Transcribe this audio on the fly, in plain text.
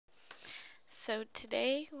So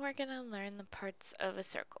today we're going to learn the parts of a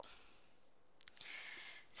circle.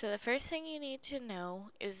 So the first thing you need to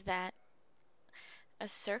know is that a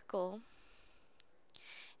circle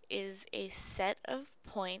is a set of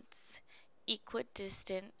points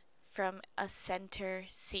equidistant from a center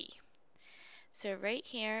C. So right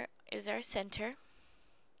here is our center.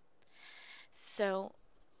 So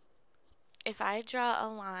if I draw a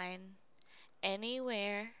line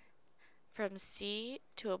anywhere from C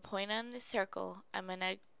to a point on the circle, I'm going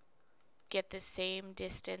to get the same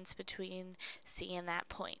distance between C and that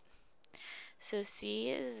point. So C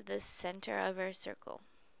is the center of our circle.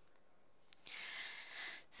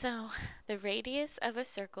 So the radius of a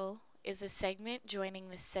circle is a segment joining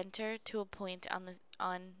the center to a point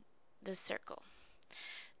on the circle.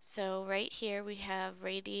 So right here we have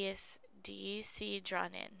radius DC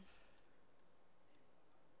drawn in.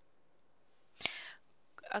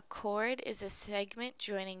 A chord is a segment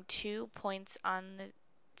joining 2 points on the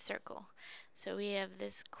circle. So we have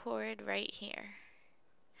this chord right here,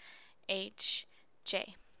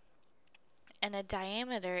 HJ. And a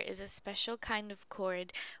diameter is a special kind of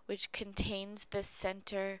chord which contains the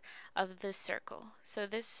center of the circle. So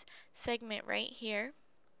this segment right here,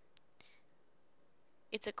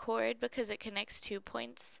 it's a chord because it connects 2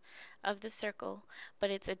 points of the circle, but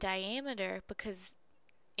it's a diameter because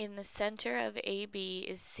in the center of AB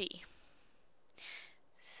is C.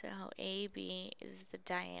 So AB is the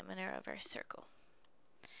diameter of our circle.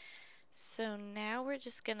 So now we're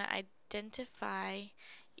just going to identify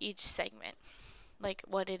each segment, like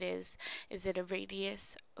what it is. Is it a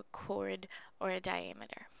radius, a chord, or a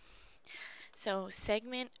diameter? So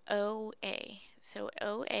segment OA. So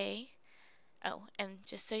OA, and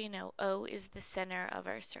just so you know, O is the center of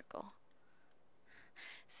our circle.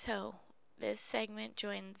 So this segment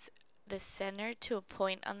joins the center to a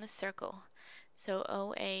point on the circle. So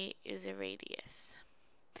OA is a radius.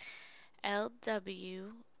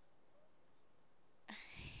 LW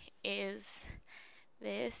is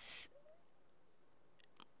this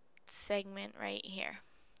segment right here.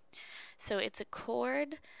 So it's a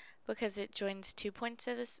chord because it joins 2 points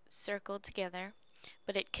of the circle together,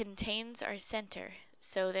 but it contains our center.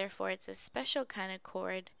 So therefore it's a special kind of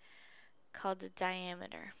chord called a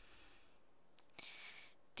diameter.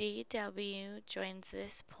 DW joins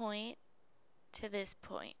this point to this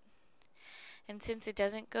point. And since it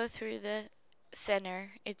doesn't go through the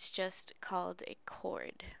center, it's just called a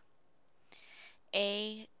chord.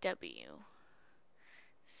 AW.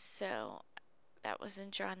 So that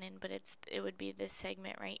wasn't drawn in, but it would be this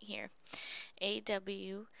segment right here.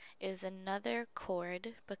 AW is another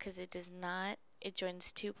chord because it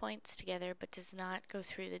joins 2 points together but does not go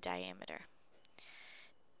through the diameter.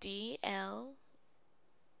 DL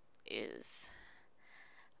is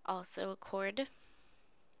also a chord.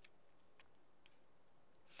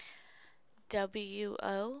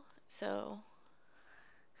 WO, so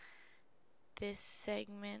this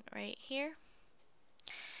segment right here,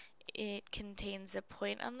 it contains a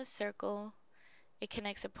point on the circle. It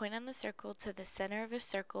connects a point on the circle to the center of a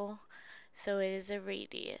circle, so it is a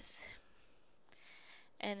radius.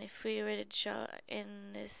 And if we were to draw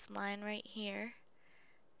in this line right here,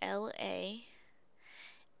 LA,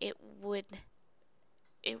 it would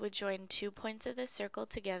join 2 points of the circle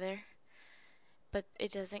together, but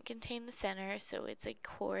it doesn't contain the center, so it's a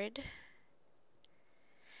chord.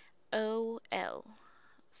 OL,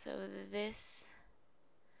 so this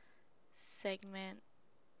segment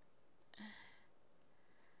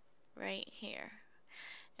right here,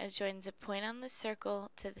 it joins a point on the circle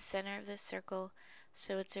to the center of the circle,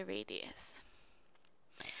 so it's a radius.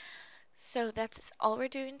 So that's all we're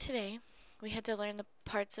doing today. We had to learn the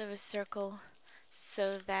parts of a circle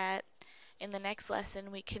so that in the next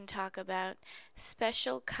lesson we can talk about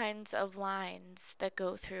special kinds of lines that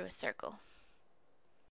go through a circle.